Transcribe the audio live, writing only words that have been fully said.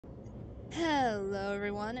Hello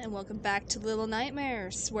everyone and welcome back to Little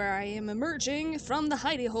Nightmares, where I am emerging from the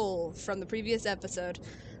hidey hole from the previous episode.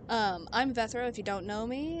 I'm Vethra if you don't know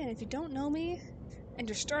me, and if you don't know me and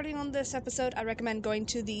you're starting on this episode, I recommend going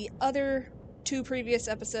to the other two previous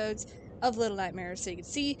episodes of Little Nightmares so you can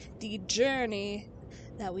see the journey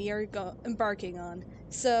that we are embarking on.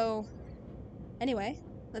 So, anyway,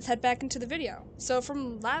 let's head back into the video. So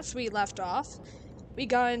from last we left off, we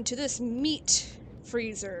got into this meat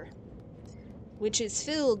freezer, which is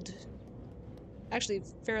filled, actually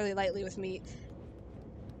fairly lightly with meat.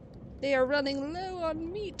 They are running low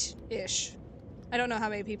on meat-ish. I don't know how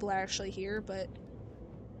many people are actually here, but...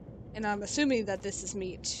 And I'm assuming that this is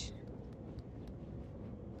meat.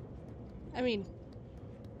 I mean,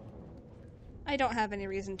 I don't have any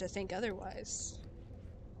reason to think otherwise.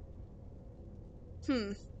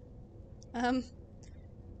 So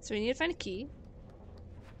we need to find a key.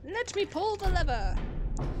 Let me pull the lever!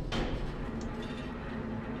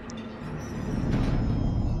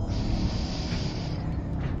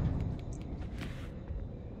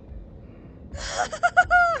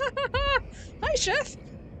 Hi, Chef!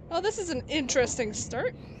 Oh, this is an interesting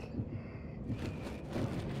start.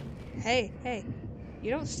 Hey, you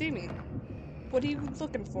don't see me. What are you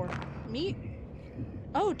looking for? Meat?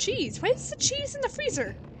 Oh, cheese! Why is the cheese in the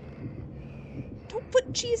freezer? Don't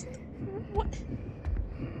put cheese in the... What?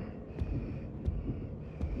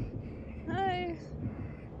 Hi.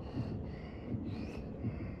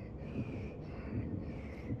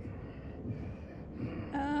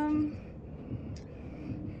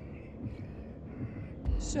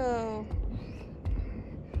 So...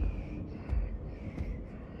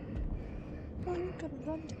 Oh, you gotta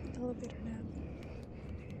run to the elevator now.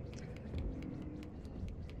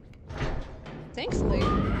 Thankfully.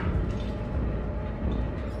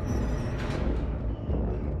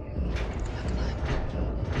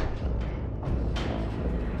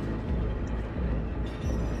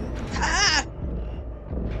 Ha!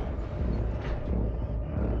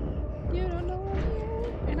 You don't know I'm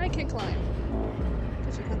here. And I can't climb.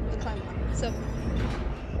 Because you come with a climb on. So,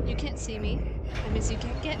 you can't see me. That means you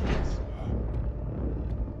can't get me.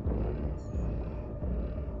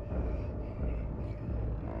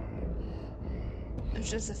 It's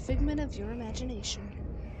just a figment of your imagination.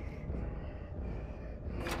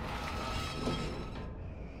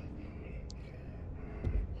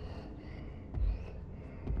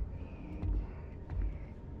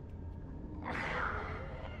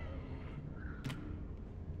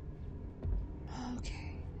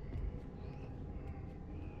 Okay.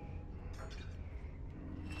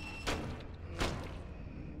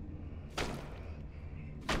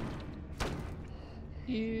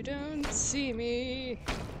 You don't see me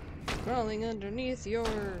crawling underneath your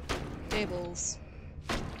tables.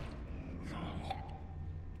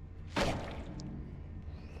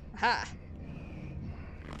 Aha!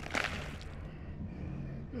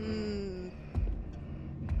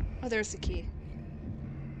 Oh, there's the key.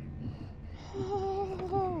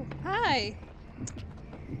 Oh, hi!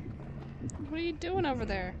 What are you doing over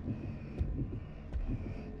there?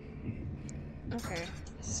 Okay,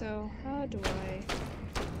 so how do I...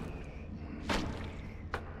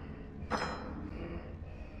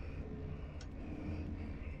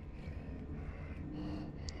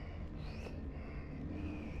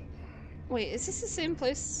 Wait, is this the same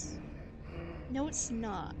place? No, it's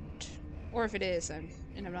not. Or if it is, I'm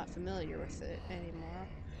not familiar with it anymore.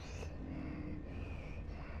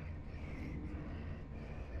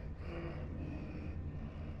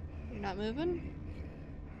 You're not moving?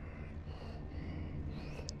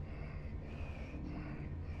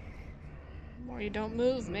 The more you don't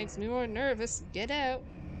move makes me more nervous. Get out.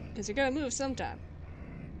 Because you're gonna move sometime.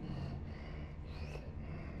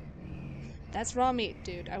 That's raw meat,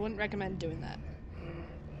 dude. I wouldn't recommend doing that.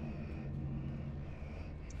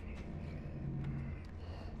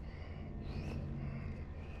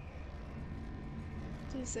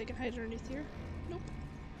 Please, I can hide underneath here. Nope.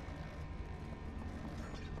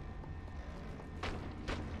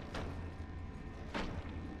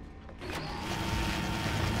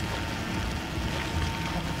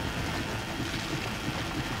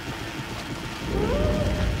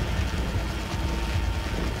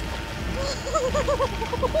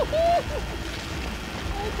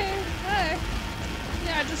 Okay, hi.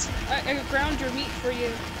 Yeah, I ground your meat for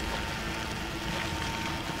you.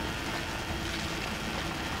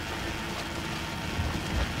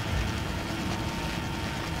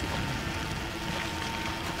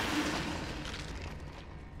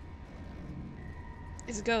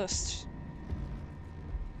 It's a ghost.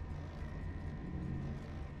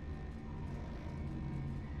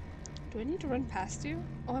 Do I need to run past you?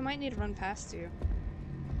 Oh, I might need to run past you.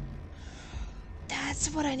 That's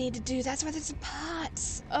what I need to do. That's why there's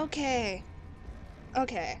pots. Okay.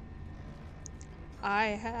 Okay. I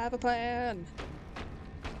have a plan.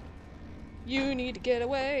 You need to get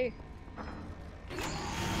away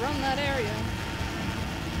from that area.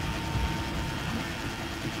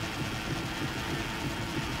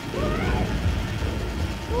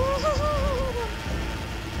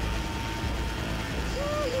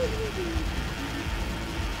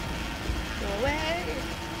 Go away.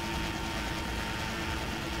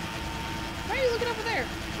 Why are you looking over there?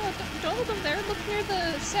 Oh, don't look over there. Look near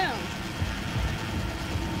the sound.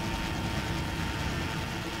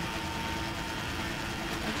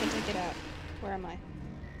 I can take it out. Where am I?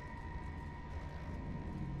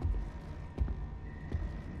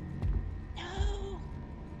 No.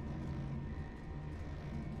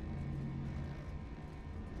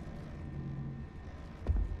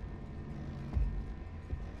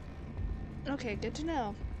 Okay, good to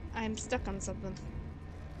know. I'm stuck on something.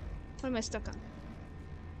 What am I stuck on?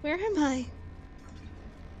 Where am I?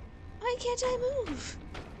 Why can't I move?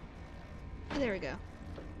 Oh, there we go.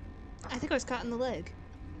 I think I was caught in the leg.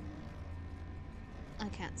 I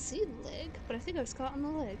can't see the leg, but I think I was caught in the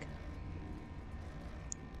leg.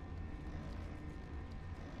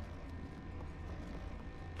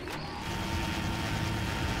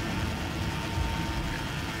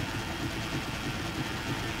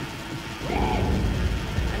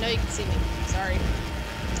 I know you can see me. Sorry.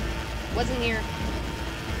 Wasn't here.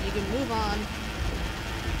 You can move on.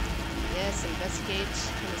 Yes, investigate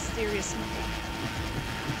the mysterious movement.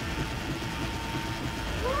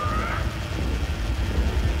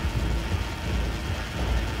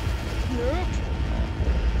 Nope.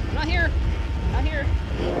 I'm not here. Not here.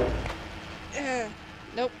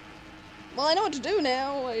 Nope. Well, I know what to do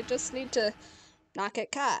now. I just need to not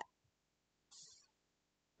get caught.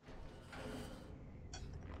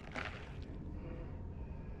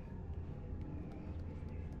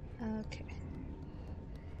 Okay.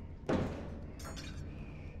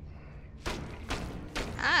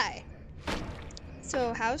 Hi.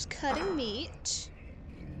 So, how's cutting meat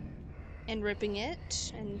and ripping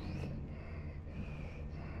it and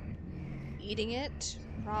eating it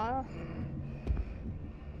raw?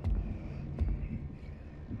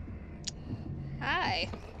 Hi.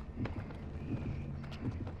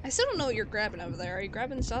 I still don't know what you're grabbing over there. Are you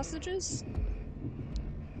grabbing sausages?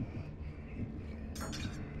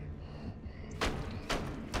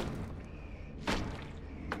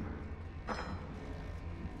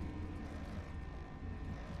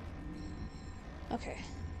 Okay.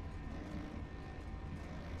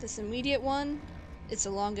 This immediate one is the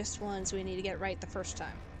longest one, so we need to get it right the first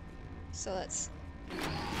time. So let's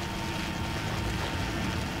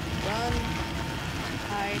run,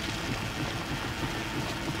 hide.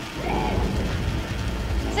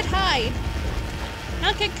 I said hide!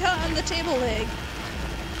 Not get caught on the table leg.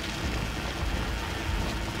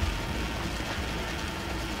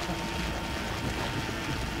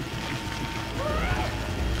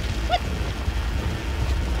 What?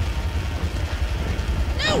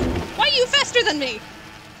 No! Why are you faster than me?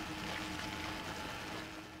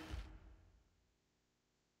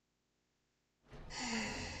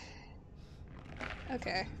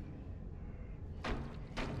 Okay.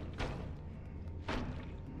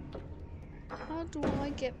 How do I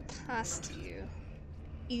get past you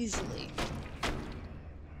easily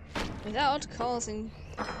without causing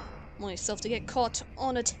myself to get caught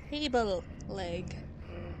on a table leg?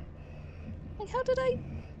 Like, how do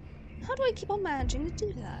I keep on managing to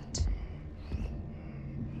do that?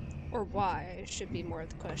 Or why should be more of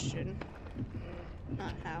the question.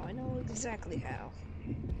 Not how. I know exactly how.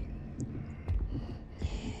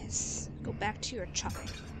 Yes. Go back to your chopping.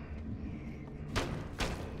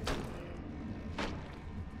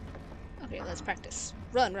 Okay, let's practice.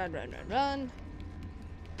 Run, run, run, run, run.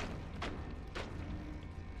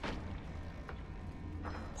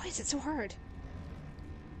 Why is it so hard?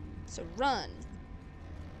 So run.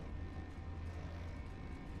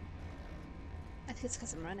 I think it's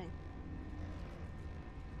because I'm running.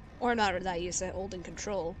 Or I'm not that used to holding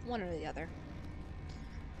control. One or the other.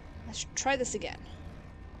 Let's try this again.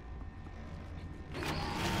 Run, run,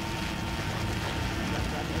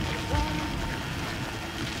 run, run.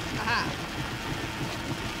 Aha!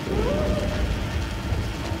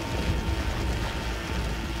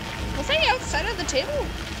 Was I outside of the table?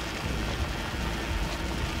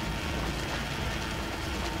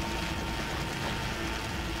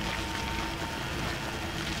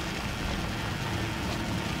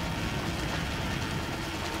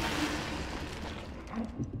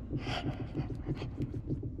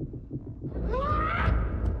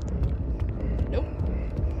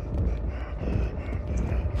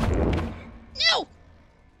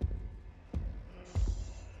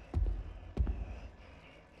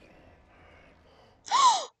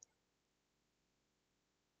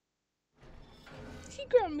 He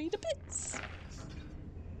ground me to bits.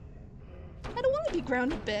 I don't want to be ground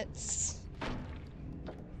to bits.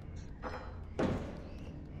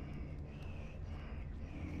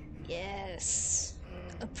 Yes.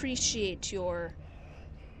 Appreciate your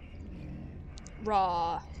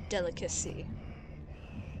raw delicacy.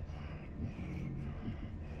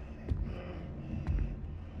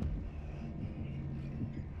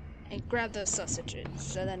 And grab those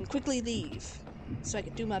sausages, and then quickly leave, so I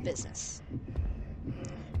can do my business.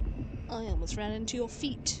 I almost ran into your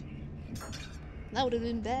feet. That would have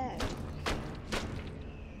been bad.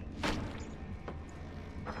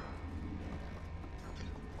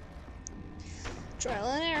 Trial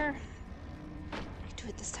and error. I can do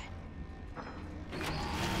it this time.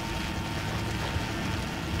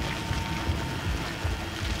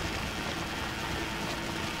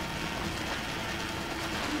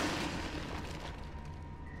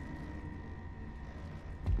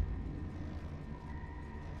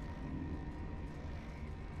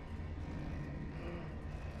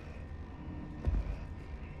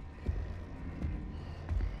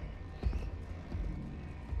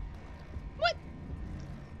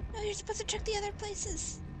 You're supposed to check the other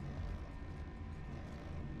places.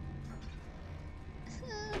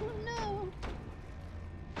 Oh no.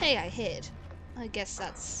 Hey, I hid. I guess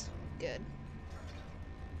that's good.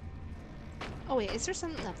 Oh wait, is there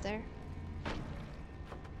something up there? I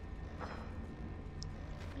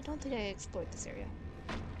don't think I explored this area.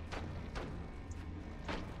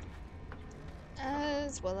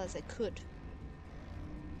 As well as I could.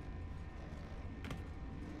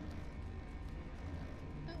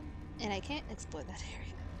 And I can't explore that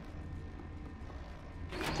area.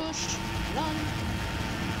 Push, run.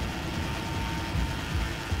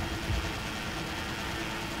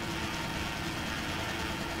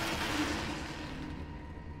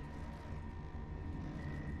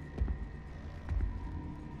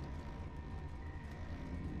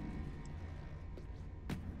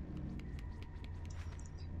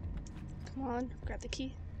 Come on, grab the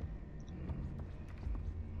key.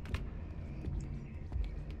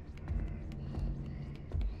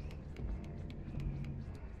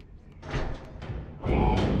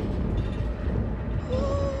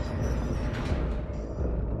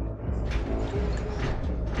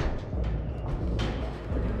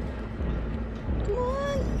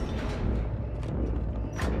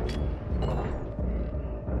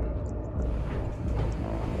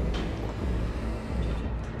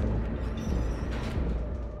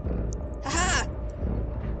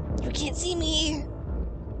 Can't see me!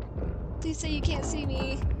 Please say you can't see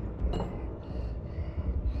me.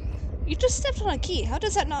 You just stepped on a key. How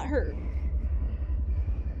does that not hurt?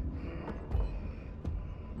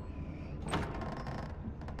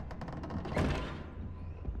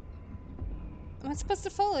 Am I supposed to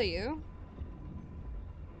follow you?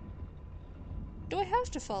 Do I have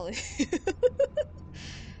to follow you?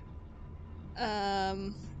 Are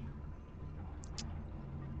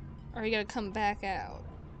you gonna come back out?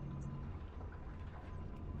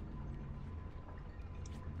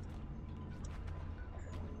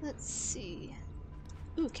 Let's see.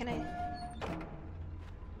 Ooh, can I...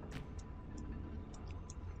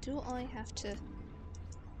 Do I have to...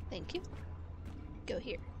 Thank you. Go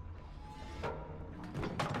here.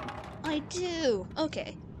 I do!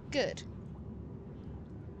 Okay, good.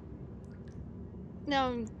 Now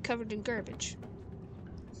I'm covered in garbage.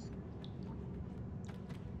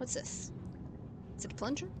 What's this? Is it a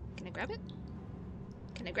plunger? Can I grab it?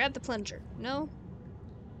 Can I grab the plunger? No?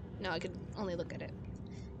 No, I can only look at it.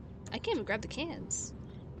 I can't even grab the cans.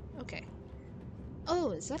 Okay.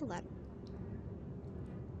 Oh, is that a ladder?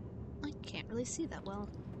 I can't really see that well.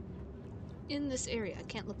 In this area, I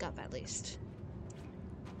can't look up at least.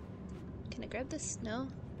 Can I grab this? No?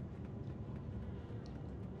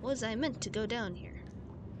 Was I meant to go down here?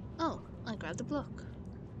 Oh, I grabbed the block.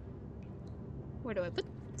 Where do I put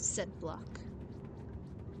said block?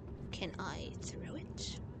 Can I throw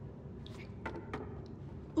it?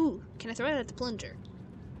 Ooh, can I throw it at the plunger?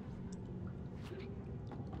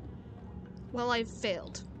 Well, I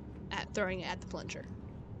failed at throwing it at the plunger.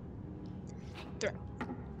 Throw.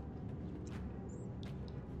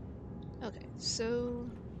 Okay, so...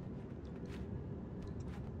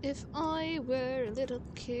 If I were a little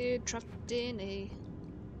kid trapped in a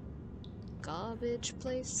garbage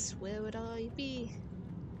place, where would I be?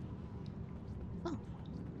 Oh,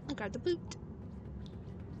 I grabbed the boot.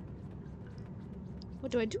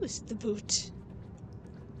 What do I do with the boot?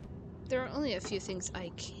 There are only a few things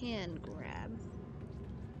I can grab.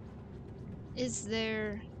 Is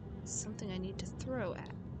there something I need to throw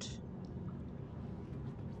at?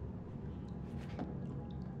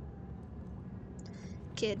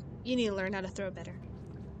 Kid, you need to learn how to throw better.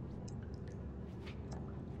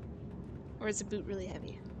 Or is the boot really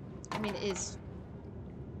heavy? I mean, it is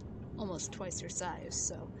almost twice your size,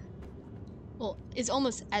 so... Well, it's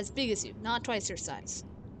almost as big as you, not twice your size.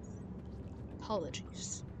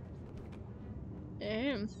 Apologies.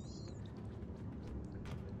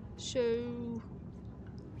 So...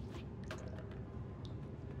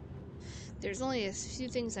 There's only a few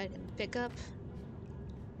things I can pick up,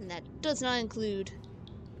 and that does not include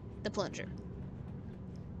the plunger.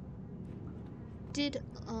 Did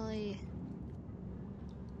I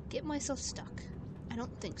get myself stuck? I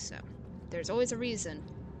don't think so. There's always a reason.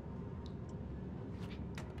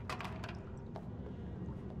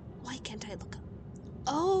 Why can't I look up?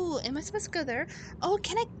 Oh, am I supposed to go there? Oh,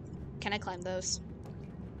 can I climb those?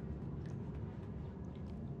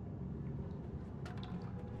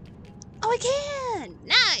 Oh, I can!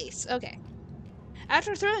 Nice! Okay.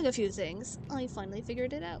 After throwing a few things, I finally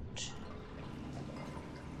figured it out.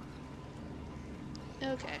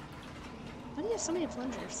 Okay. Why do you have so many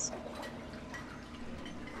plungers?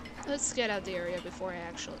 Let's get out the area before I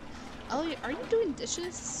actually... Oh, are you doing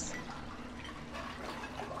dishes?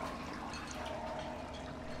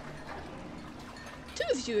 Two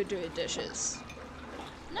of you are doing dishes.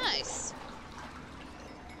 Nice.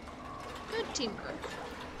 Good teamwork.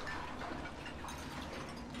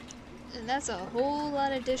 And that's a whole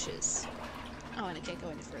lot of dishes. Oh, and I can't go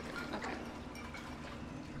any further. Okay.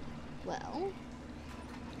 Well...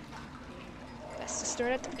 Best to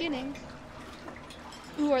start at the beginning.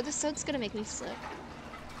 Ooh, are the suds gonna make me slip?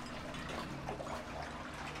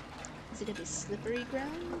 Is it gonna be slippery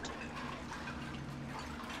ground?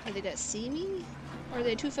 Are they gonna see me? Or are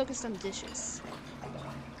they too focused on dishes?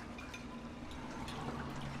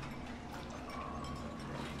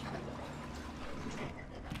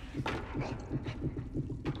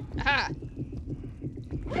 Aha!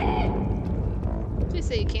 Please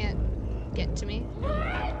say you can't get to me.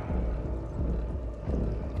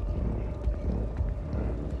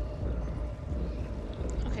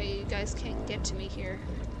 Okay, you guys can't get to me here.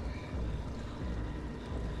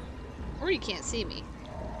 Or you can't see me.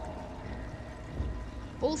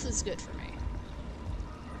 Both is good for me.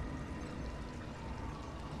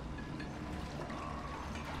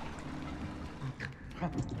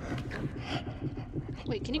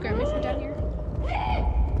 Wait, can you grab me from down here?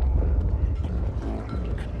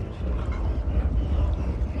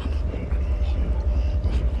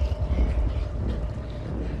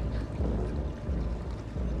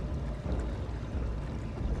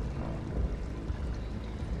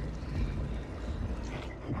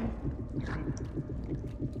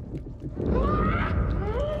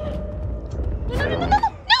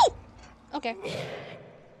 No! Okay.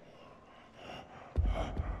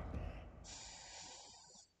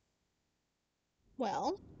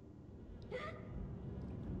 Well,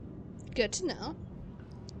 good to know.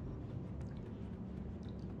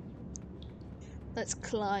 Let's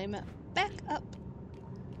climb back up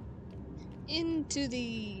into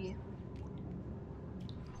the...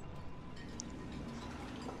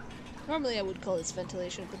 Normally I would call this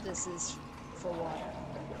ventilation, but this is for water.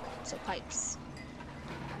 So pipes.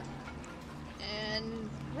 And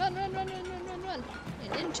run, run, run, run, run, run, run.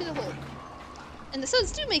 And into the hole. And the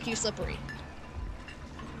suds do make you slippery.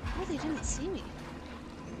 Oh, they didn't see me.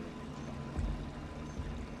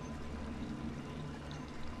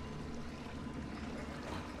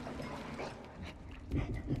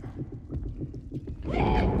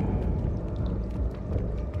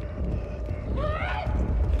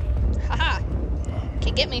 Haha!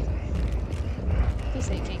 Can't get me. Please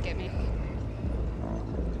say you can't get me.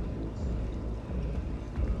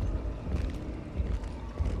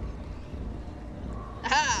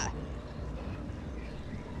 Aha!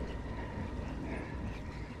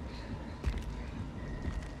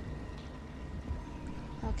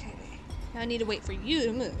 Okay. Now I need to wait for you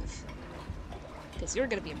to move. Because you're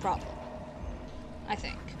gonna be a problem. I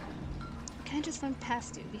think. Can I just run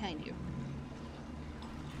past you, behind you?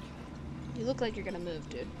 You look like you're gonna move,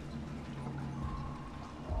 dude.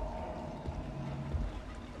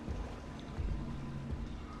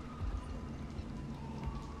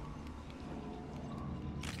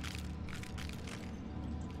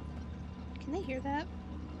 Can they hear that?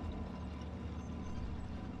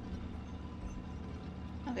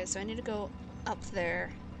 Okay, so I need to go up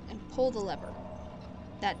there and pull the lever.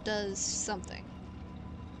 That does something.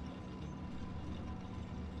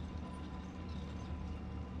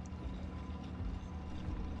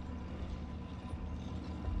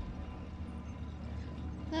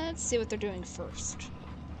 Let's see what they're doing first.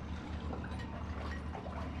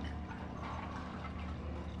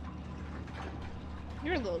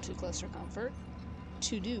 You're a little too close for comfort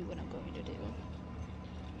to do what I'm going to do.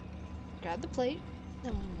 Grab the plate,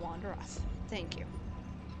 then wander off. Thank you.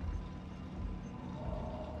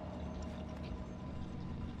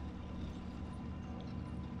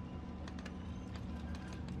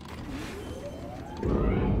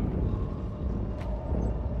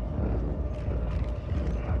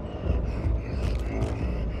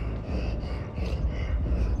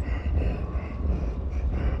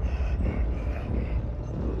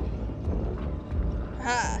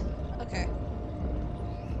 Ah, okay.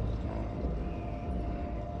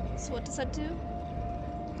 So what does that do?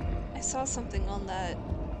 I saw something on that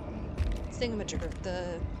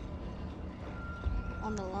thingamajigger,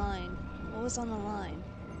 on the line. What was on the line?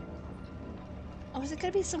 Oh, is it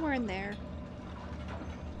gonna be somewhere in there?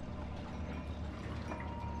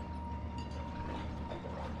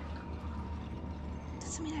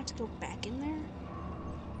 Does it mean I have to go back in there?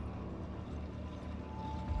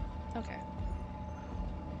 Okay.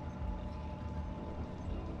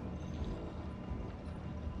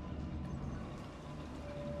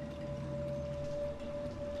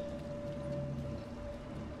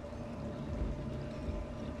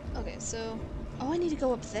 Okay, so... Oh, I need to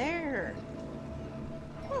go up there!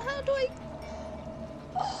 Well, how do I...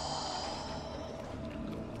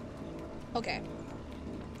 Okay.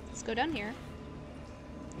 Let's go down here.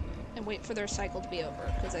 And wait for their cycle to be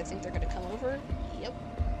over, because I think they're gonna come over. Yep.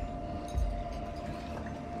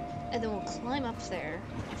 And then we'll climb up there,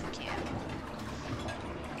 if we can.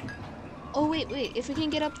 Oh, wait. If we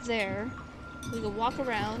can get up there, we can walk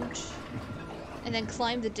around, and then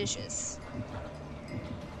climb the dishes.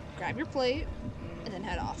 Grab your plate, and then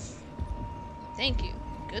head off. Thank you.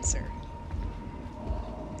 Good sir.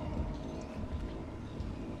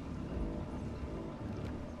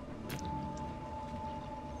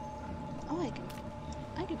 Oh,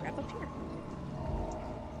 I can grab up here.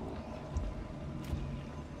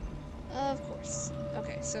 Of course.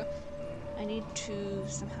 Okay, so I need to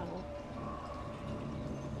somehow...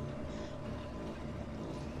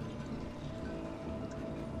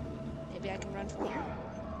 Maybe I can run from here?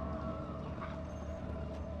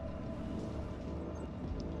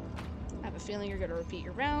 I have a feeling you're gonna repeat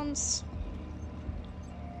your rounds.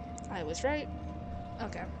 I was right.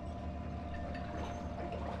 Okay.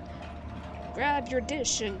 Grab your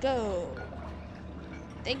dish and go.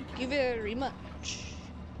 Thank you very much.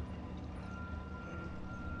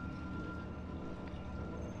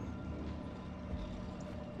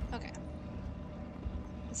 Okay.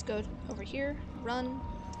 Let's go over here. Run.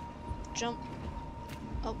 Jump.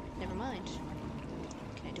 Oh, never mind.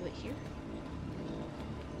 Can I do it here?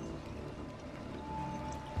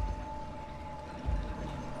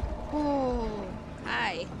 Oh,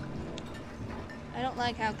 hi. I don't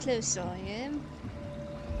like how close I am.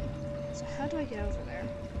 So how do I get over there?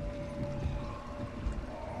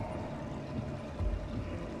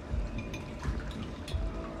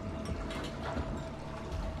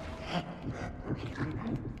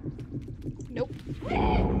 Nope.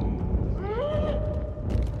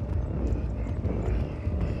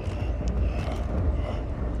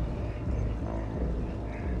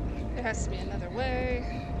 There has to be another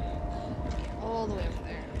way. All the way over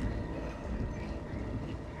there.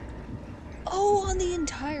 Oh, on the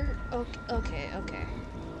entire... Okay.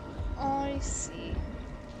 I see.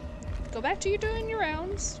 Go back to you doing your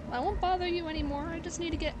rounds. I won't bother you anymore. I just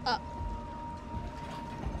need to get up.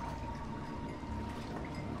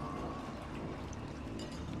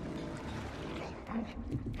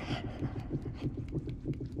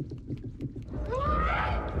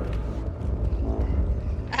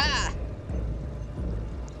 Ah!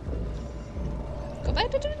 Go back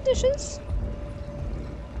to doing dishes.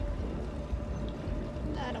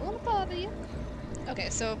 I don't want to bother you. Okay,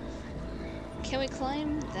 so can we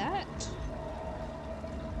climb that?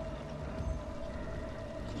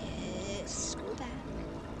 Yes, go back.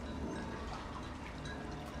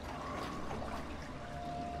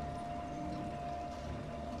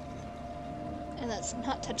 And let's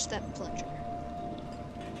not touch that plunger.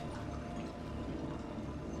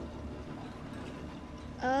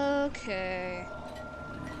 Okay.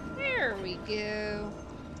 There we go.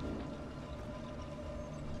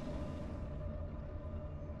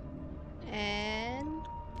 And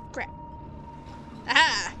grab.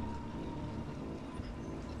 Aha!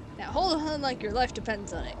 Now hold on like your life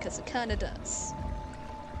depends on it, because it kinda does.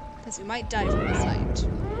 Because you might die from this height.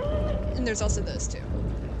 And there's also those two.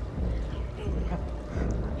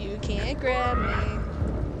 You can't grab me.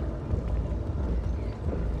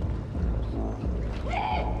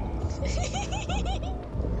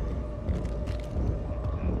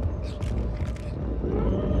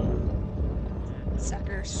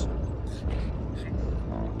 Suckers.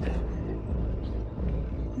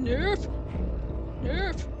 Nerf!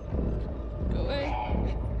 Nerf! Go away.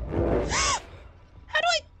 How do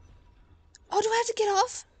I... Oh, do I have to get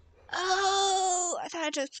off? Oh, I thought I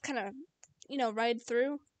just kind of, ride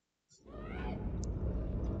through.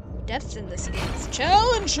 Death in this game is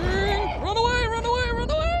challenging! Run away, run away, run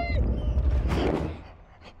away!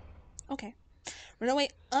 Okay. Run away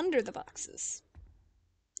under the boxes.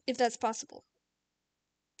 If that's possible.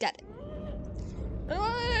 Got it. Run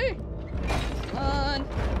away! Run!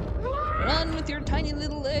 Run with your tiny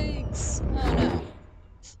little legs! Oh no.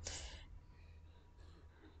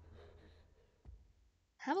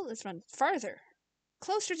 How about let's run farther?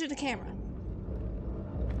 Closer to the camera.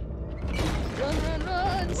 Run, run,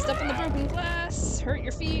 run! Step on the broken glass! Hurt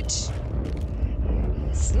your feet!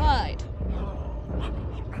 Slide!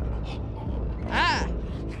 Ah!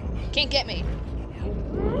 Can't get me!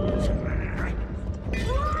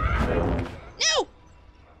 No!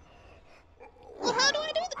 Well, how do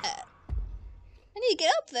I do that? I need to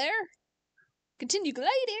get up there! Continue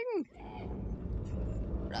gliding!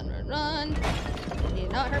 Run, run, run! I need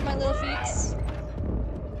to not hurt my little feet.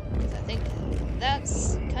 Because I think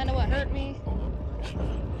that's kind of what hurt me.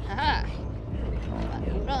 Haha!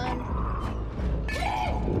 Run, run!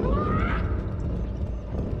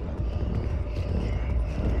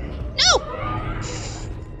 No!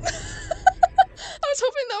 I was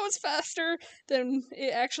hoping that was faster than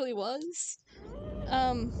it actually was.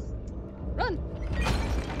 Run! Run!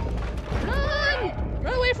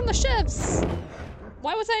 Run away from the chefs!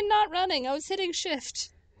 Why was I not running? I was hitting shift.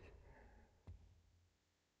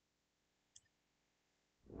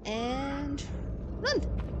 And run!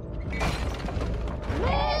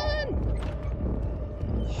 Run!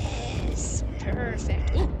 Yes,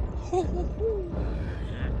 perfect. Ooh.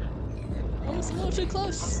 Almost a little too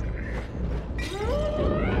close.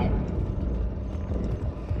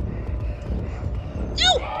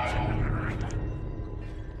 No!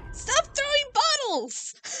 Stop throwing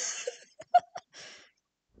bottles!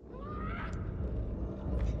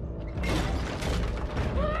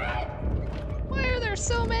 Why are there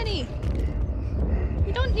so many?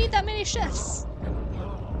 We don't need that many chefs.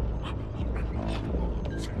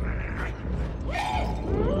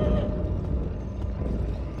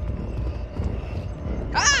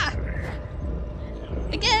 Ah!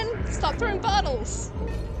 Again, stop throwing bottles.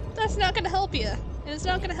 That's not gonna help you, and it's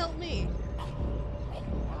not gonna help me.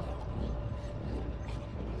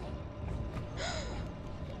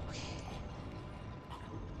 Okay.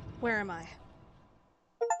 Where am I?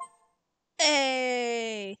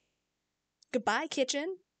 Hey! Goodbye,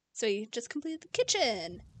 kitchen. So you just completed the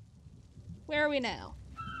kitchen. Where are we now?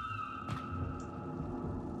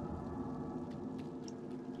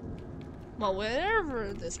 Well,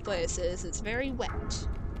 wherever this place is, it's very wet.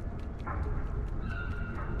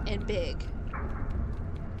 And big.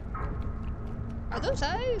 Are those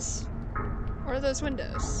eyes? Or are those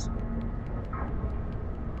windows?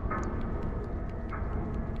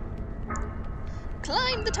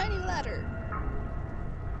 Climb the tiny ladder!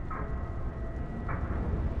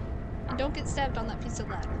 And don't get stabbed on that piece of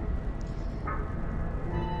ladder.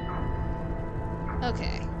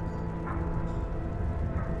 Okay.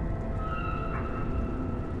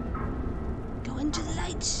 Go into the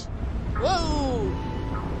light! Whoa!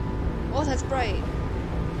 Oh, that's bright.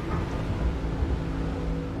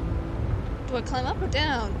 Do I climb up or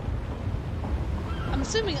down? I'm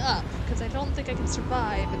assuming up, because I don't think I can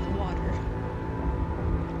survive in the water.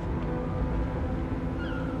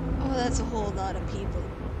 Oh, that's a whole lot of people.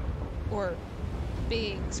 Or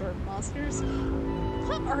beings, or monsters.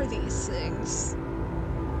 What are these things?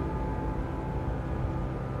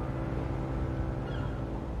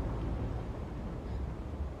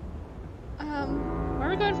 Are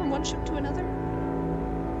we going from one ship to another?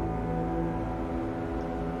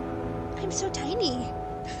 I'm so tiny.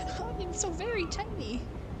 I'm so very tiny.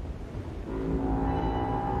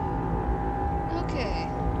 Okay.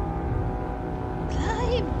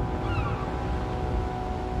 Climb!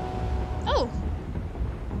 Oh!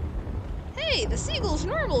 Hey, the seagull's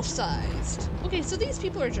normal sized. Okay, so these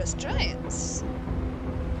people are just giants.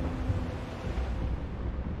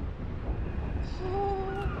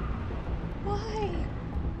 Oh, why?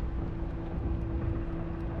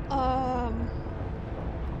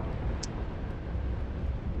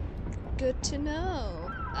 Good to know.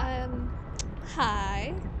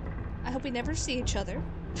 Hi. I hope we never see each other.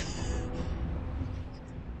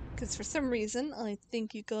 Because for some reason, I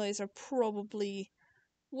think you guys are probably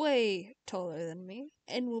way taller than me,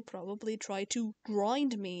 and will probably try to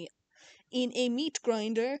grind me in a meat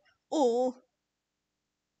grinder, or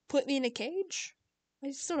put me in a cage. I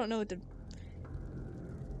still don't know what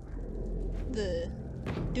the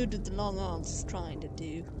dude with the long arms is trying to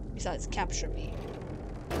do, besides capture me.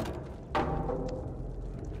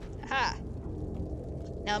 Aha!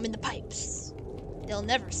 Now I'm in the pipes. They'll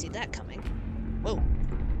never see that coming. Whoa.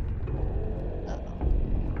 Uh-oh.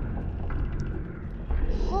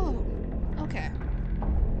 Oh, okay.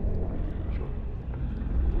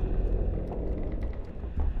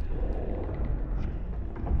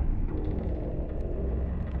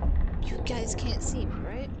 You guys can't see me,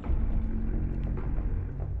 right?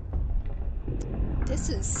 This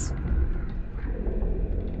is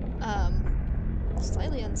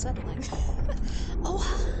slightly unsettling. Oh,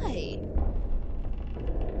 hi!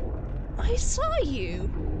 I saw you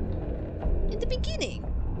in the beginning.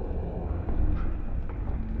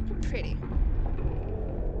 You're pretty.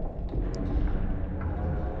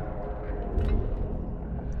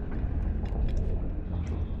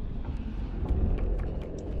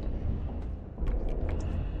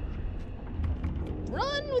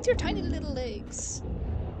 Run with your tiny little legs.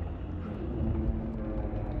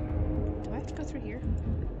 Do I have to go through here?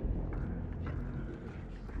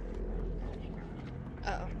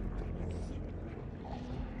 Uh-oh.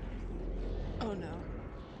 Oh no.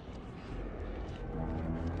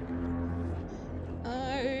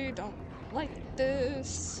 I don't like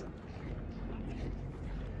this.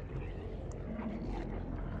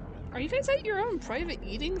 Are you guys at your own private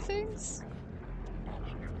eating things?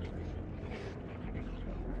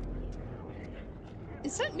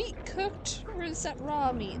 Is that meat cooked, or is that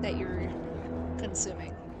raw meat that you're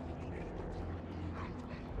consuming?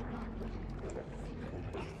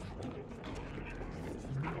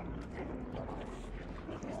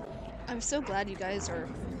 I'm so glad you guys are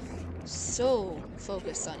so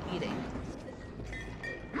focused on eating.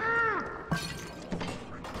 Ah!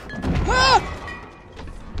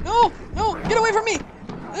 No! No! Get away from me!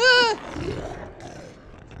 Ah!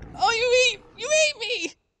 Oh, you ate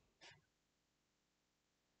me!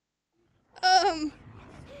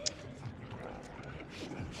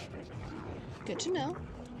 Good to know.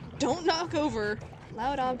 Don't knock over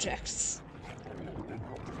loud objects.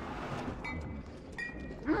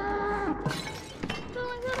 Run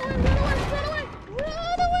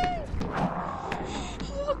away!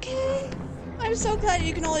 Okay. I'm so glad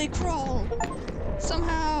you can only crawl.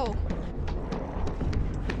 Somehow.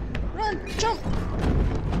 Run! Jump!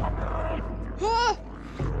 Ah!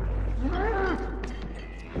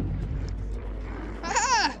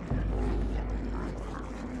 Ah!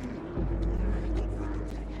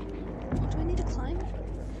 Do I need to climb?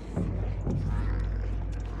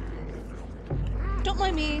 Don't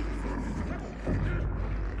mind me.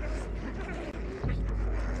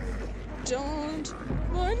 Don't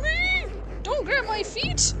mind me! Don't grab my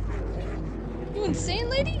feet! You insane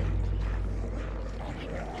lady?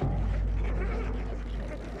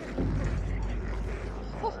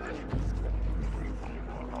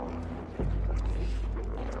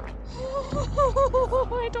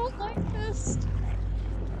 Oh, I don't like this.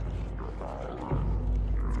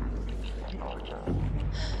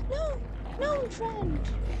 No! No, friend!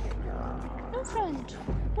 No, friend!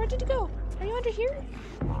 Where did you go? Are you under here?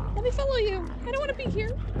 Let me follow you! I don't want to be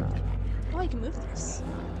here! Oh, I can move this.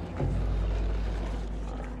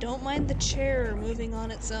 Don't mind the chair moving on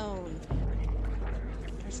its own.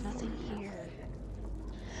 There's nothing here.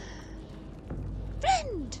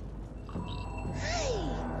 Friend! Hi!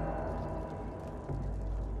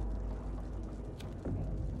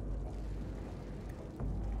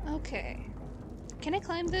 Okay. Can I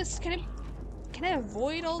climb this? Can I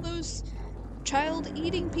avoid all those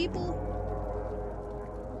child-eating people?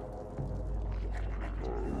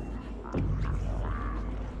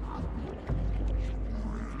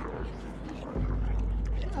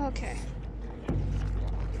 Okay.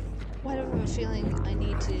 Why do I have a feeling I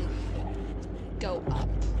need to go up?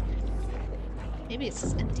 Maybe it's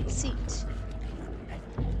this empty seat.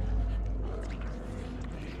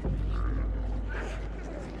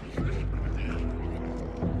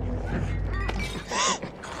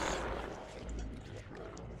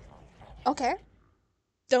 Okay.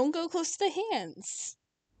 Don't go close to the hands.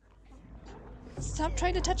 Stop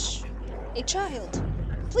trying to touch a child.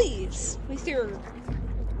 Please, with your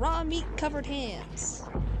raw meat covered hands.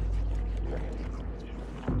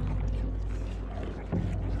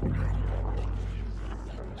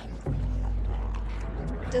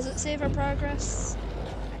 Does it save our progress?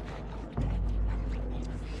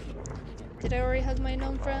 Did I already hug my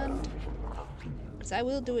gnome friend? Because I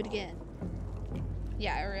will do it again.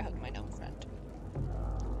 Yeah, I already hugged my gnome friend.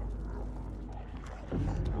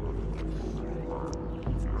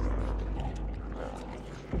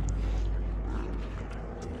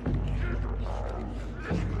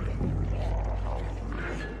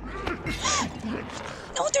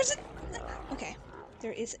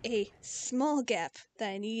 there is a small gap that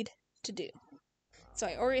I need to do. So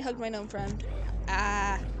I already hugged my gnome friend.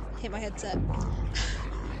 Ah, hit my headset.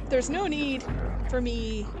 There's no need for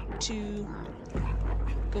me to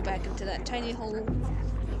go back into that tiny hole.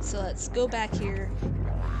 So let's go back here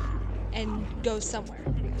and go somewhere.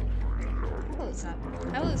 Oh, it's not.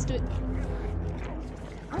 How let's do it?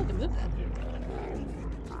 Oh, I can move that.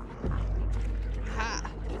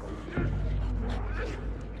 Ha!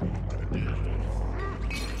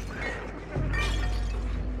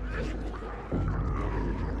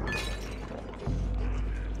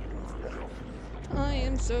 I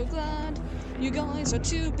am so glad you guys are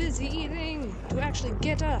too busy eating to actually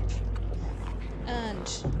get up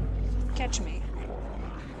and catch me.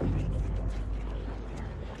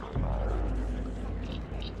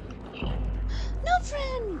 No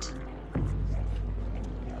friend!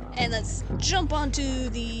 And let's jump onto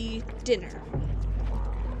the dinner.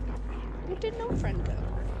 Where did no friend go?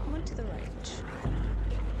 I went to the right.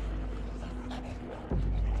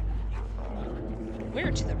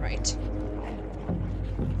 Where to the right?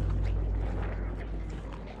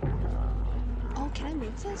 Oh, can I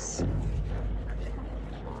move this?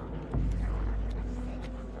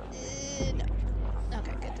 No.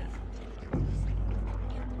 Okay, good enough.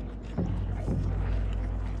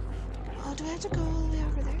 Oh, do I have to go all the way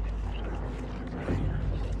over there?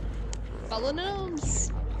 Follow the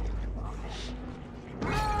gnomes!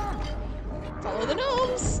 Follow the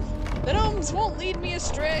gnomes! The gnomes won't lead me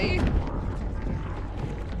astray!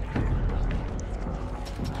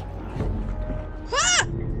 Ah!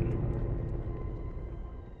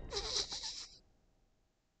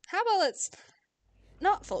 How about let's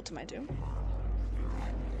not fall to my doom?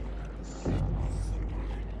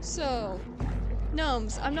 So,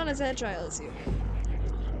 gnomes, I'm not as agile as you.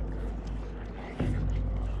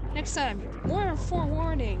 Next time, more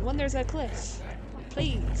forewarning when there's a cliff.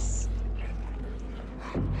 Please.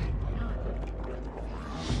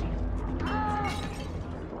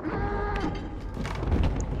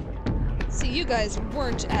 See, you guys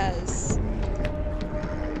weren't as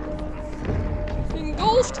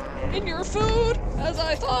engulfed in your food as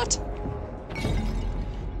I thought.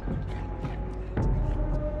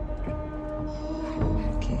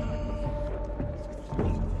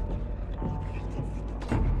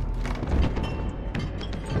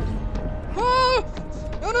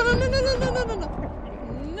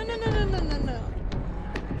 No.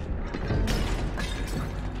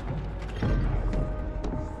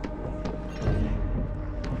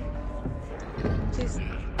 Please.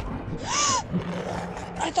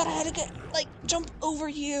 I thought I had to jump over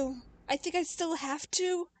you. I think I still have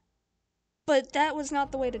to, but that was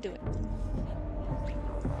not the way to do it.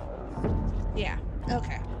 Yeah,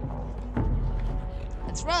 okay.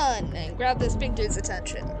 Let's run and grab this big dude's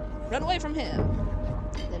attention. Run away from him.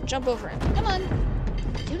 Then jump over him. Come on.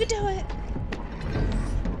 You can do it.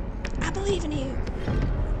 I believe in you.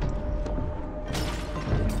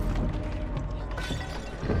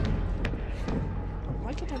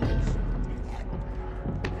 Why can't I move?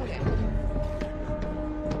 Okay.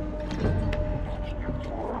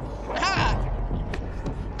 Ah!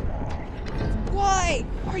 Why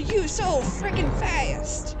are you so freaking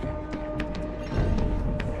fast?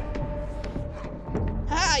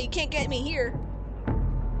 Ha! You can't get me here.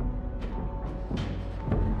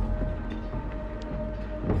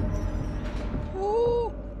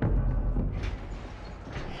 Ooh.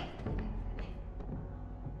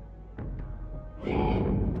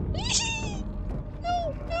 No!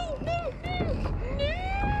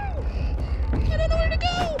 I don't know where to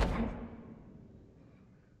go!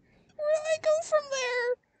 Where do I go from there?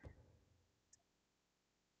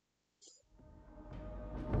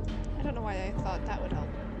 I don't know why I thought that would help.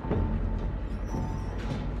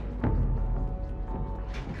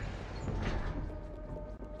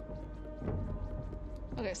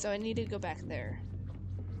 Okay, so I need to go back there.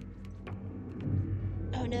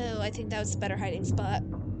 Oh no, I think that was a better hiding spot.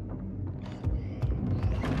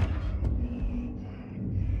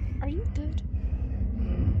 Are you good?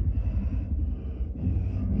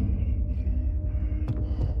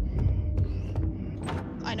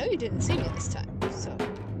 I know you didn't see me this time, so...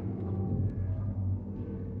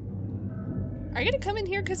 Are you gonna come in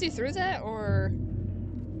here because you threw that, or...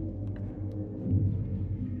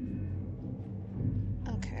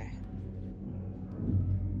 Okay.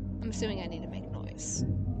 I'm assuming I need to make noise.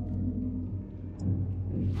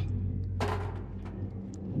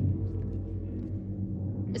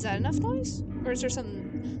 Is that enough noise? Or is there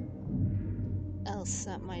something else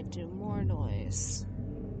that might do more noise?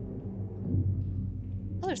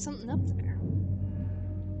 Oh, there's something up there.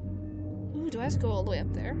 Ooh, do I have to go all the way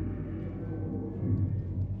up there?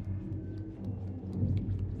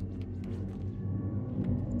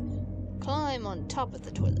 climb on top of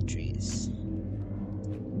the toiletries.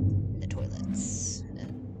 The toilets.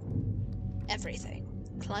 Everything.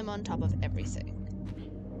 Climb on top of everything.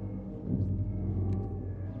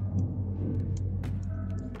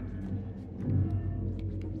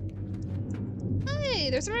 Hey,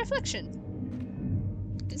 there's a reflection.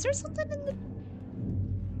 Is there something in the...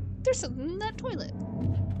 There's something in that toilet.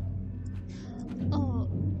 Oh.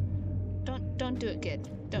 Don't do it, kid.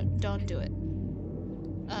 Don't do it.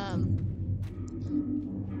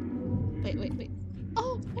 Wait.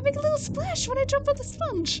 Oh, I make a little splash when I jump on the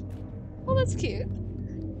sponge. Oh, that's cute.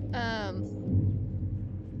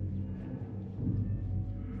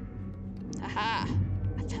 Aha.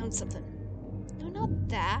 I found something. No, not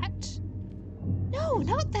that. No,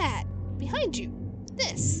 not that. Behind you.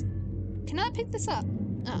 This. Cannot pick this up.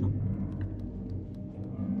 Oh.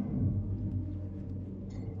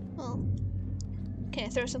 Well, can I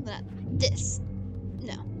throw something at this?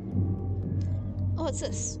 No. Oh, what's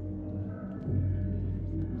this?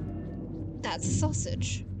 That's a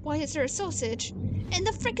sausage. Why is there a sausage in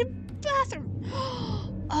the freaking bathroom?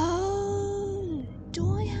 Oh,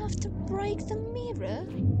 do I have to break the mirror?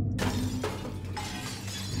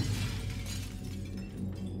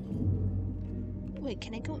 Wait,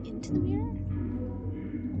 can I go into the mirror?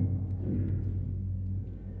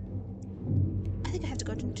 I think I have to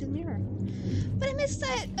go into the mirror. But I missed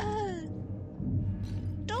that,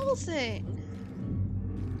 doll thing.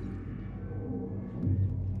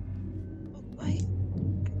 I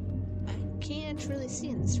can't really see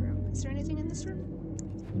in this room. Is there anything in this room?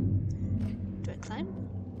 Do I climb?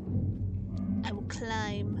 I will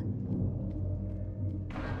climb.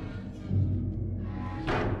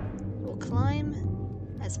 I will climb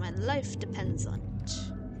as my life depends on it.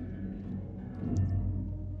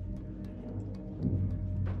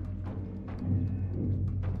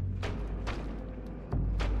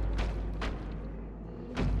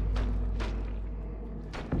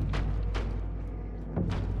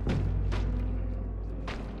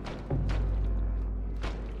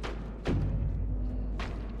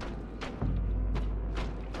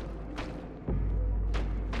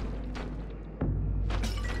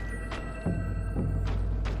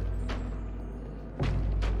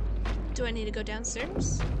 Do I need to go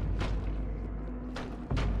downstairs?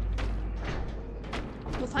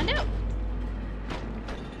 We'll find out.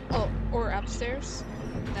 Oh, or upstairs.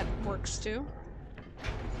 That works too.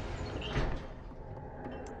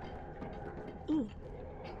 Ooh.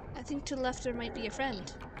 I think to the left there might be a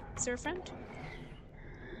friend. Is there a friend?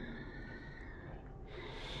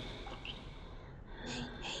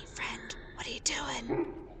 Hey, friend. What are you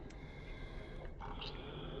doing?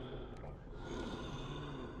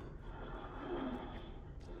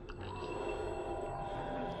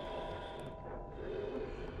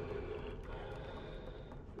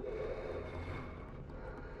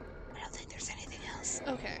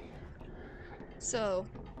 Okay. So,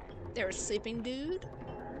 there's a sleeping dude.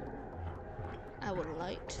 I will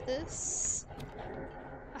light this.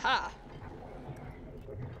 Aha!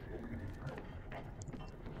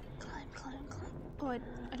 Climb. Oh,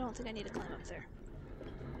 I don't think I need to climb up there.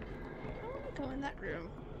 I want to go in that room.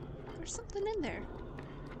 There's something in there.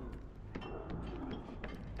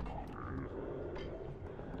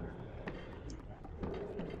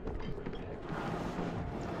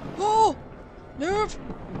 Oh! Move!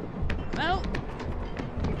 Out!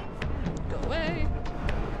 Go away!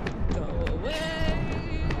 Go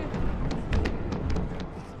away!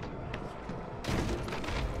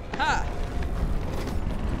 Ha!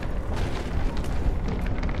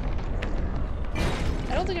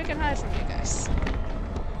 I don't think I can hide from you guys.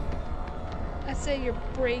 I say you're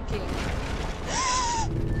breaking.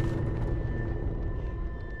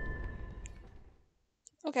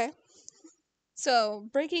 Okay. So,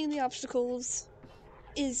 breaking the obstacles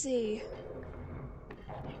is a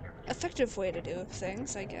effective way to do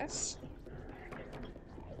things, I guess.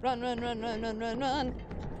 Run. No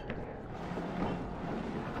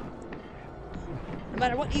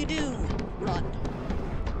matter what you do, run.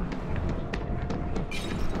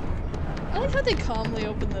 I like how they calmly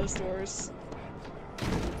open those doors.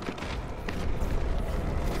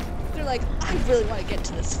 They're like, I really want to get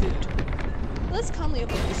to this food. Let's calmly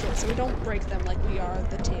open these doors so we don't break them like we are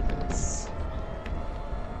the tables.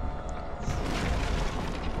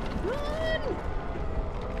 Run!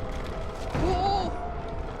 Whoa!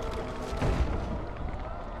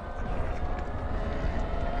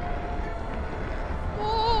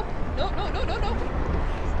 Whoa! No!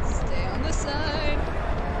 Stay on the side.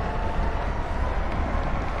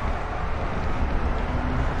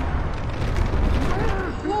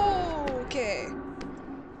 Whoa! Okay.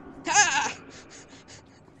 Ha!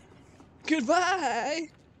 guy.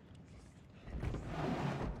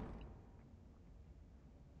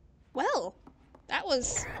 Well, that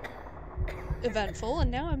was eventful, and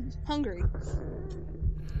now I'm hungry.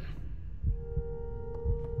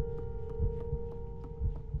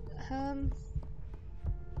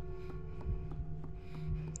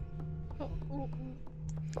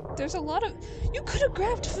 There's a lot of... You could have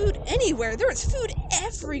grabbed food anywhere! There was food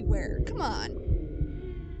everywhere! Come on!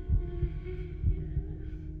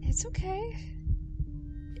 It's okay.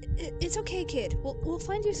 It's okay, kid. We'll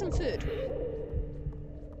find you some food.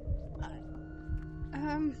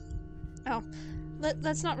 Oh.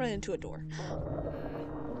 Let's not run into a door.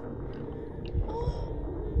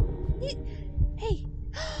 Oh. Hey!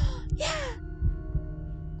 Yeah!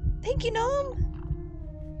 Thank you, Gnome!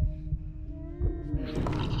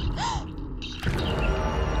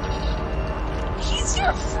 He's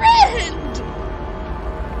your friend!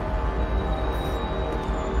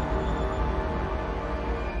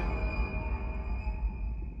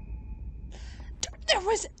 There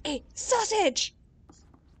was a sausage!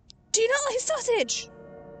 Do you not like sausage?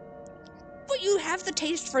 But you have the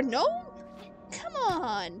taste for gnome? Come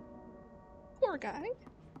on! Poor guy.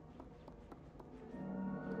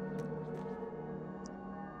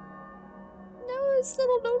 Now his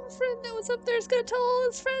little gnome friend that was up there is gonna tell all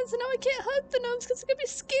his friends, and now I can't hug the gnomes because they're gonna be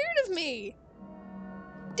scared of me!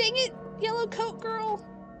 Dang it, yellow coat girl.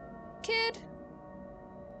 Kid.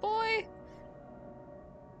 Boy.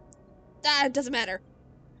 Ah, it doesn't matter.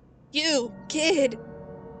 You, kid!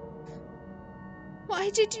 Why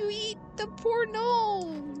did you eat the poor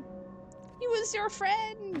gnome? He was your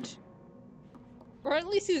friend! Or at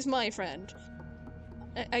least he was my friend.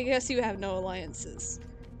 I guess you have no alliances.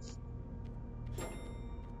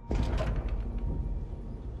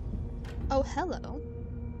 Oh, hello.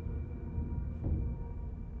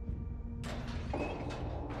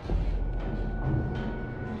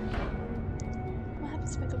 What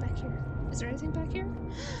happens if I go back here? Is there anything back here?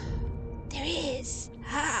 There is!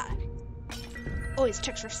 Ha! Always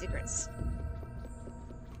checks for secrets.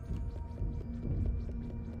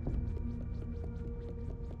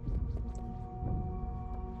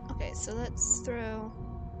 Okay, so let's throw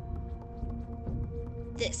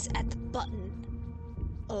this at the button.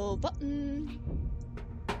 Oh, button!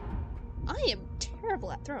 I am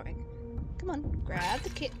terrible at throwing. Come on, grab the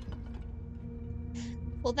kit.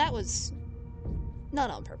 Well, that was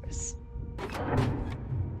not on purpose.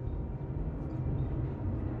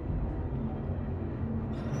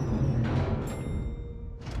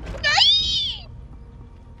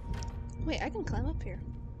 Wait, I can climb up here.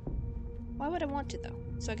 Why would I want to, though?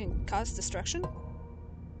 So I can cause destruction?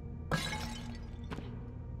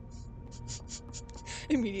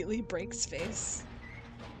 Immediately breaks face.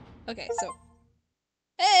 Okay, so...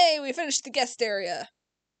 Hey, we finished the guest area!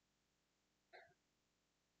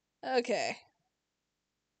 Okay.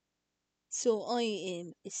 So I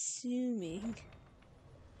am assuming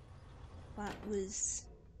that was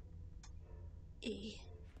a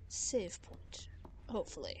save point.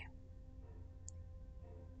 Hopefully.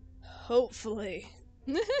 Hopefully.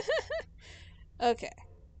 Okay.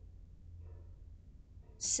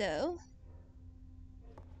 So,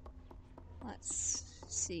 let's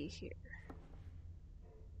see here.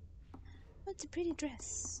 What's a pretty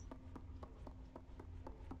dress?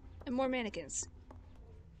 And more mannequins.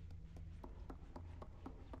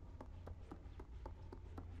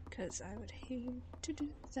 Because I would hate to do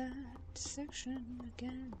that section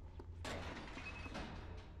again.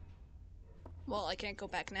 Well, I can't go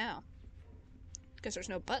back now. Because there's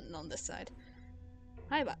no button on this side.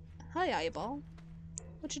 Hi, eyeball.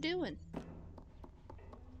 What you doing?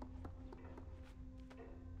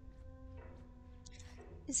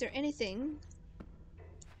 Is there anything?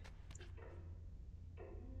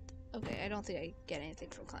 Okay, I don't think I get anything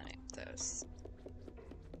from climbing those.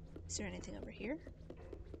 Is there anything over here?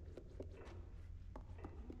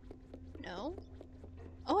 No?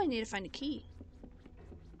 Oh, I need to find a key.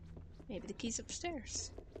 Maybe the key's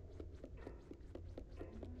upstairs.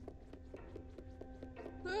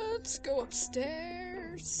 Let's go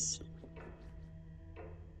upstairs.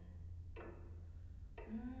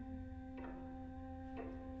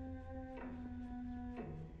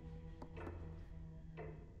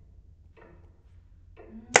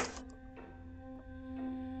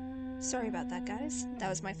 Sorry about that, guys. That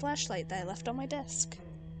was my flashlight that I left on my desk.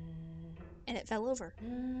 And it fell over.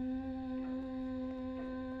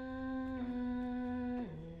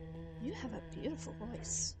 You have a beautiful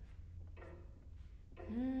voice.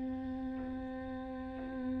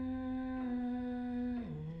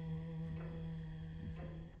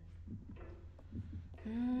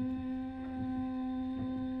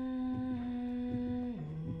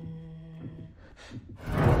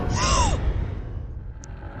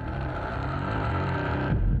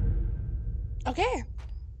 Okay.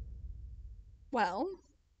 Well,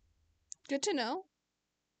 good to know.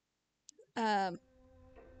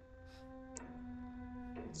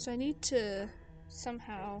 So I need to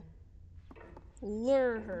somehow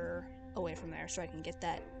lure her away from there so I can get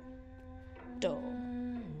that doll.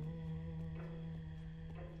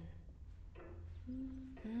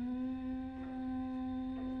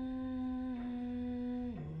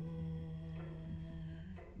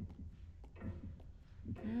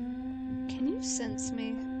 Can you sense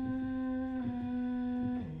me?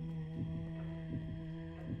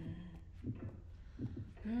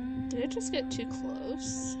 Did it just get too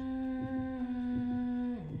close?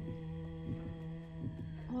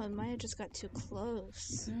 Oh, it might have just got too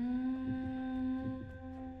close.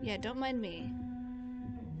 Yeah, don't mind me.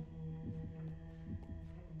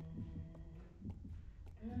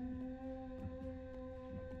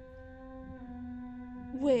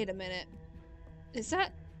 Wait a minute. Is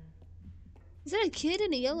that a kid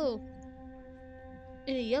in a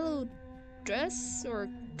yellow dress or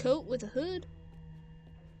coat with a hood?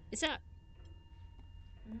 Is that...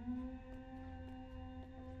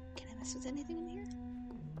 Can I mess with anything in here?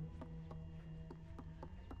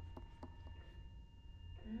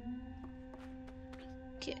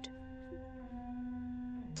 Kid.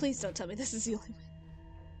 Please don't tell me this is the only way.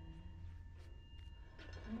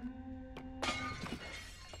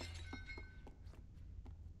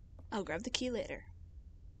 I'll grab the key later.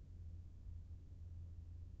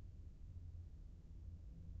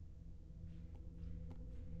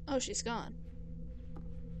 Oh, she's gone.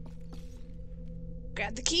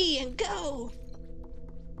 Grab the key and go!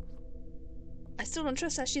 I still don't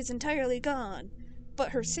trust that she's entirely gone, but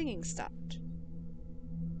her singing stopped.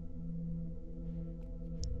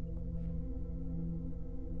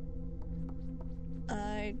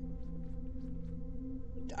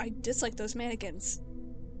 I dislike those mannequins.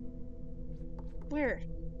 Where?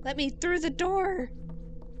 Let me through the door!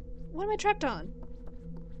 What am I trapped on?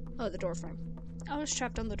 Oh, the door frame. I was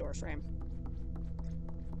trapped on the door frame.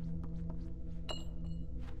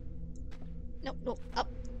 Nope, nope, up.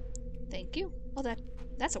 Thank you. Oh,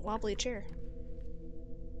 that's a wobbly chair.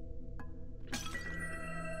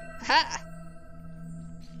 Ha!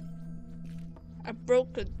 I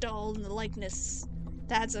broke a doll in the likeness.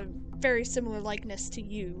 That's a very similar likeness to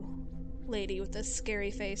you, lady with the scary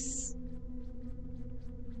face.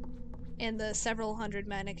 And the several hundred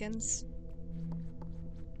mannequins.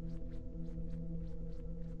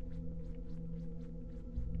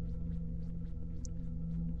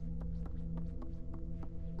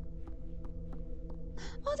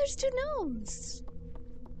 Oh, there's two gnomes!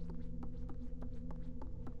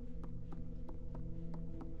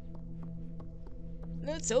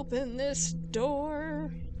 Let's open this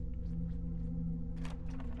door.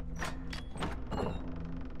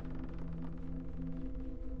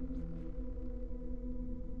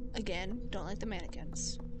 Again, don't like the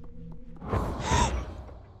mannequins. No,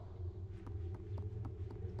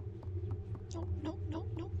 no, no,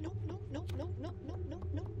 no, no, no, no, no, no, no, no,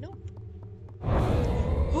 no, no.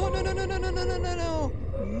 Oh, no, no, no, no, no, no, no, no, no.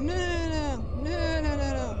 No, no, no, no, no, no, no,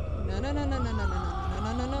 no, no, no, no, no, no, no,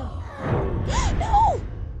 no, no, no. No!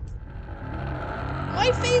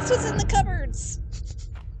 My face was in the cupboards!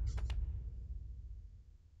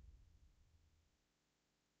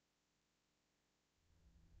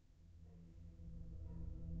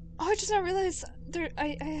 Oh, I just now realized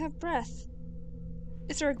I have breath.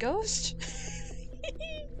 Is there a ghost?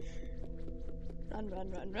 Run,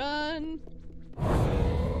 run, run, run!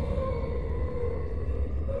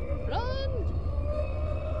 Run!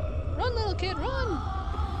 Run, little kid, run!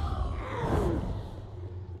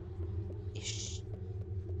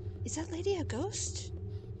 Is that lady a ghost?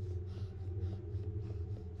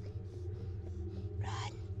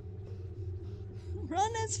 Run!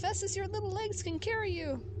 Run as fast as your little legs can carry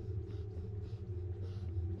you!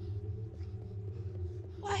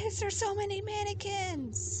 Why is there so many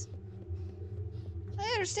mannequins? I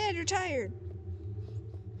understand you're tired.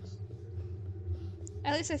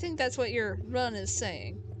 At least I think that's what your run is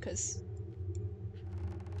saying, because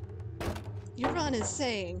your run is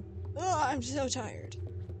saying, oh, I'm so tired.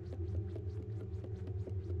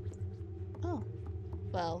 Oh.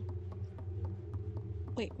 Well.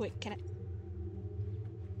 Wait, can I?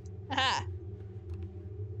 Aha!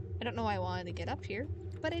 I don't know why I wanted to get up here,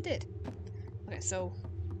 but I did. Okay, so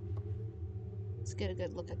let's get a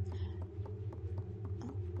good look at... Oh,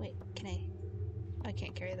 wait, can I... I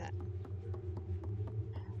can't carry that.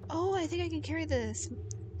 Oh, I think I can carry this.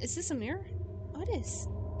 Is this a mirror? Oh, it is.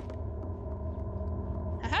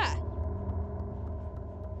 Haha!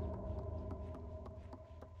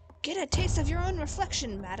 Get a taste of your own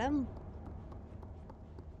reflection, madam.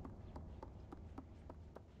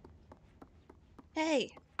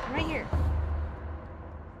 Hey, I'm right here.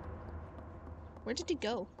 Where did he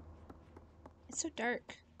go? It's so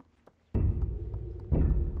dark.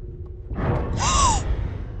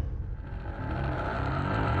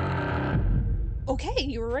 Okay,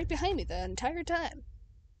 you were right behind me the entire time.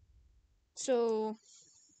 So,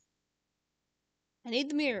 I need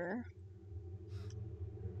the mirror.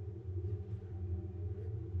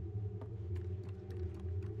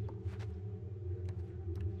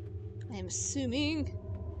 I'm assuming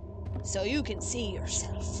so you can see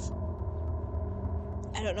yourself.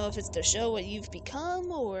 I don't know if it's to show what you've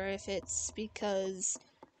become or if it's because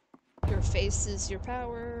your face is your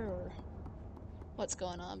power or what's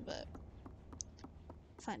going on, but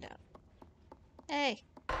find out. Hey.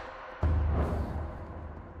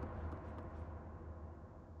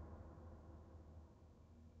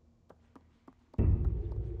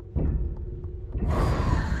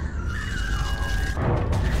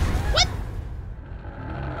 What?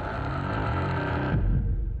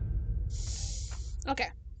 Okay.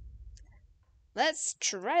 Let's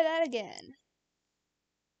try that again.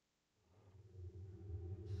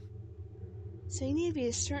 So you need to be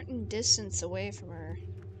a certain distance away from her.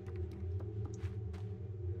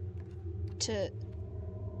 To...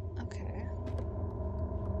 Okay.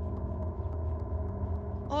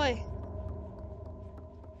 Oi!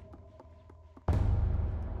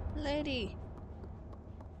 Lady!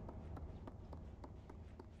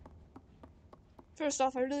 First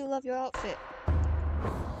off, I really love your outfit.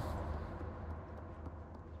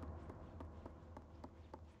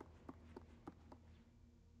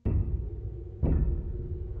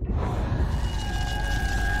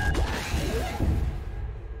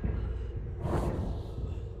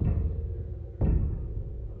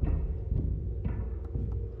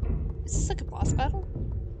 Is this like a boss battle?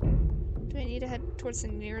 Do I need to head towards the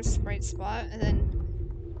nearest bright spot and then...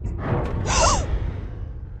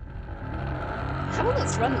 How about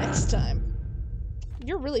let's run next time?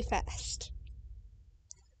 You're really fast.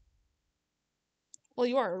 Well,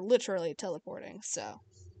 you are literally teleporting, so...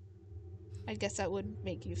 I guess that would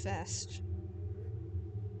make you fast.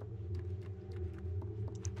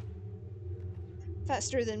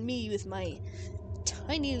 Faster than me with my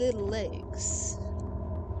tiny little legs.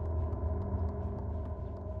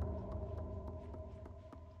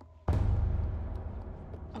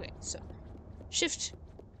 Okay, so... Shift!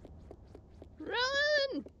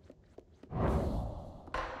 Run!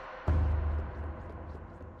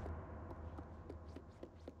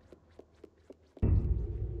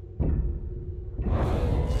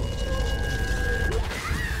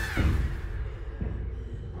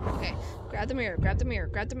 Okay, grab the mirror, grab the mirror,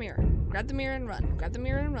 grab the mirror. Grab the mirror and run. Grab the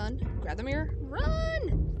mirror and run. Grab the mirror, run!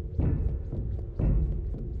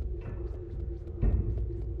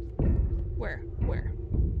 Where? Where?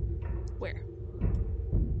 Where?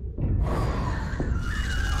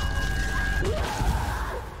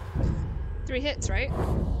 Three hits, right?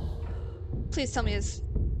 Please tell me it's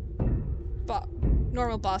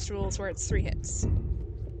normal boss rules where it's 3 hits.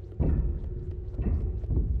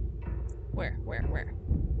 Where? Where? Where?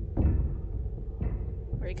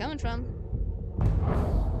 Where are you coming from?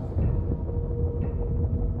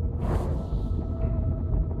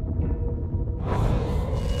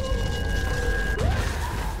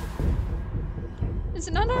 Is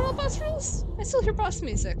it not normal boss rules? I still hear boss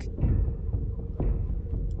music.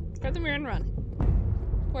 Grab the mirror and run.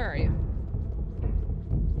 Where are you?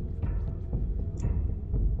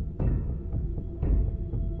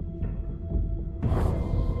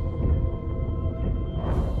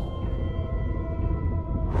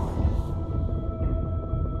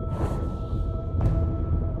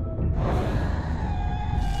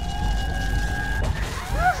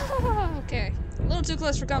 Okay, a little too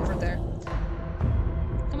close for comfort there.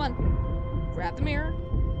 Come on, grab the mirror.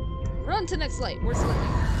 Run to next light. Where's the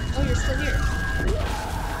light? Oh, you're still here.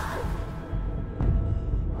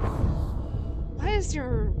 Why is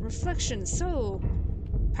your reflection so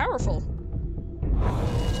powerful?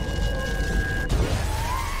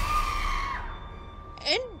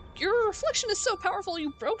 And your reflection is so powerful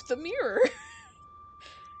you broke the mirror.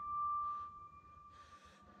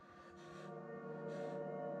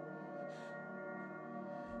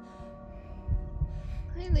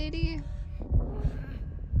 Hi, lady.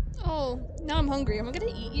 Oh, now I'm hungry. Am I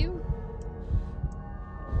gonna eat you?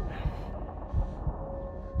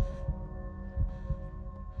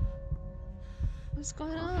 What's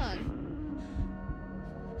going on?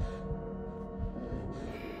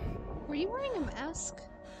 Were you wearing a mask?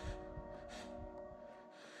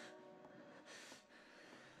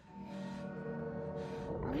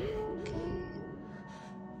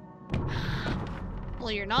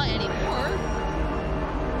 Well, you're not anymore.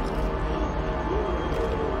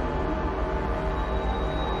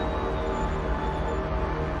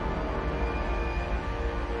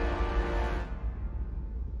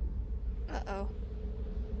 Uh-oh.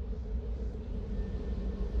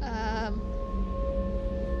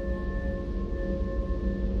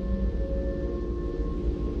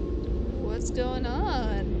 What's going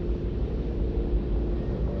on?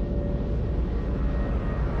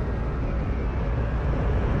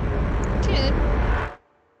 Kid?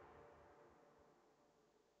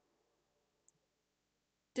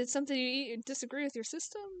 Did something you eat disagree with your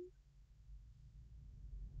system?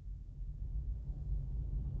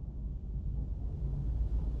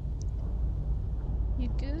 You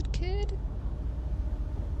good, kid?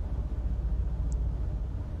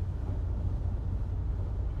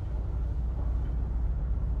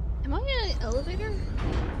 Am I in an elevator?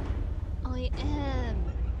 I am.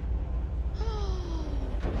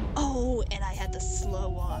 Oh, and I had the slow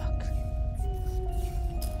walk.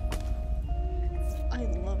 I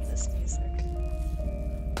love this music.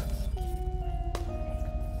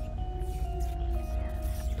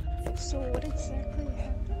 So what exactly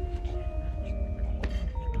happened?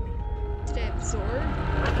 Did I absorb?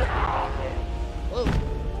 Whoa.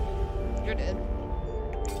 You're dead.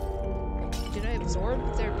 Did I absorb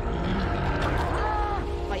their power?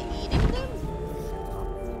 By eating them?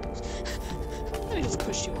 Let me just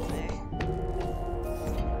push you away.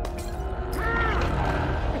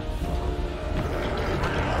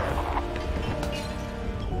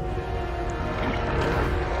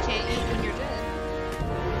 Can't eat when you're dead.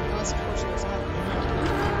 Unless, of course, you're not.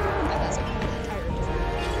 And that's like an entire different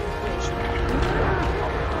equation.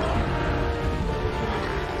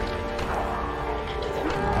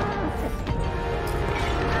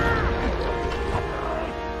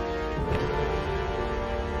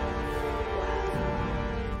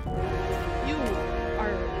 You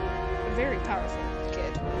are very powerful,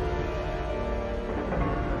 kid.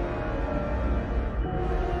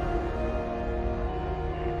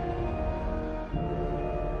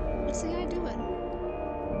 What's the guy doing?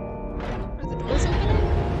 Are the doors opening?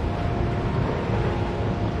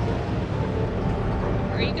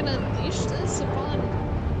 Are you gonna unleash this upon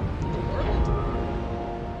the world?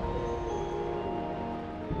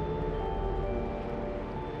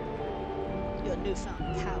 Your newfound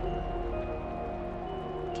power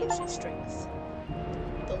gives you strength.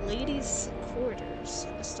 The ladies' quarters.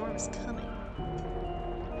 The storm is coming.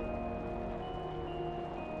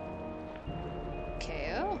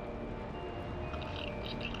 KO.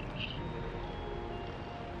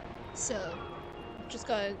 So, just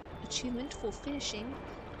got an achievement for finishing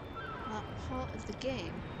that part of the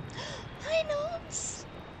game. Hi, Gnomes!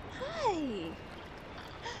 Hi!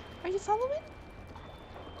 Are you following?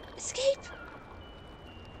 Escape!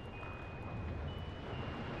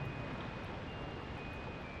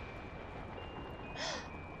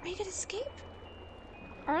 Are you gonna escape?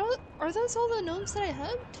 Are those all the gnomes that I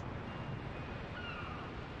hugged?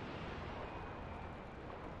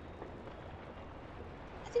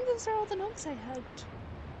 I think those are all the gnomes I hugged.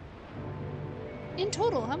 In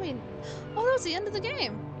total, how many? Oh, that was the end of the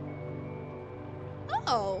game.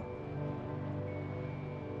 Oh.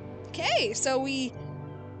 Okay, so we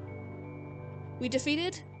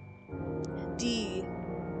defeated the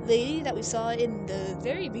lady that we saw in the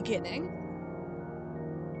very beginning.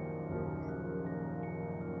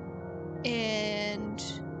 And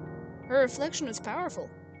her reflection was powerful.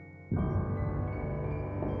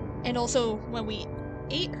 And also, when we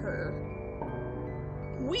ate her,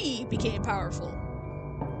 we became powerful.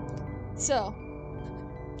 So,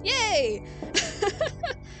 yay!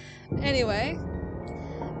 Anyway,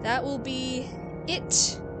 that will be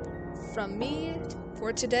it from me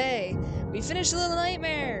for today. We finished Little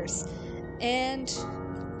Nightmares! And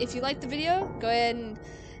if you liked the video, go ahead and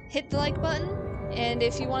hit the like button. And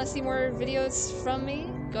if you want to see more videos from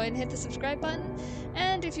me, go ahead and hit the subscribe button.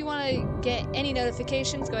 And if you want to get any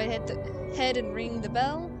notifications, go ahead and ring the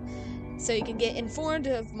bell so you can get informed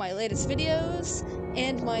of my latest videos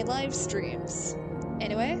and my live streams.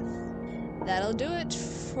 Anyway, that'll do it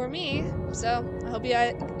for me. So, I hope you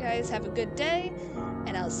guys have a good day,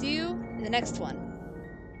 and I'll see you in the next one.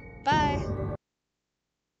 Bye!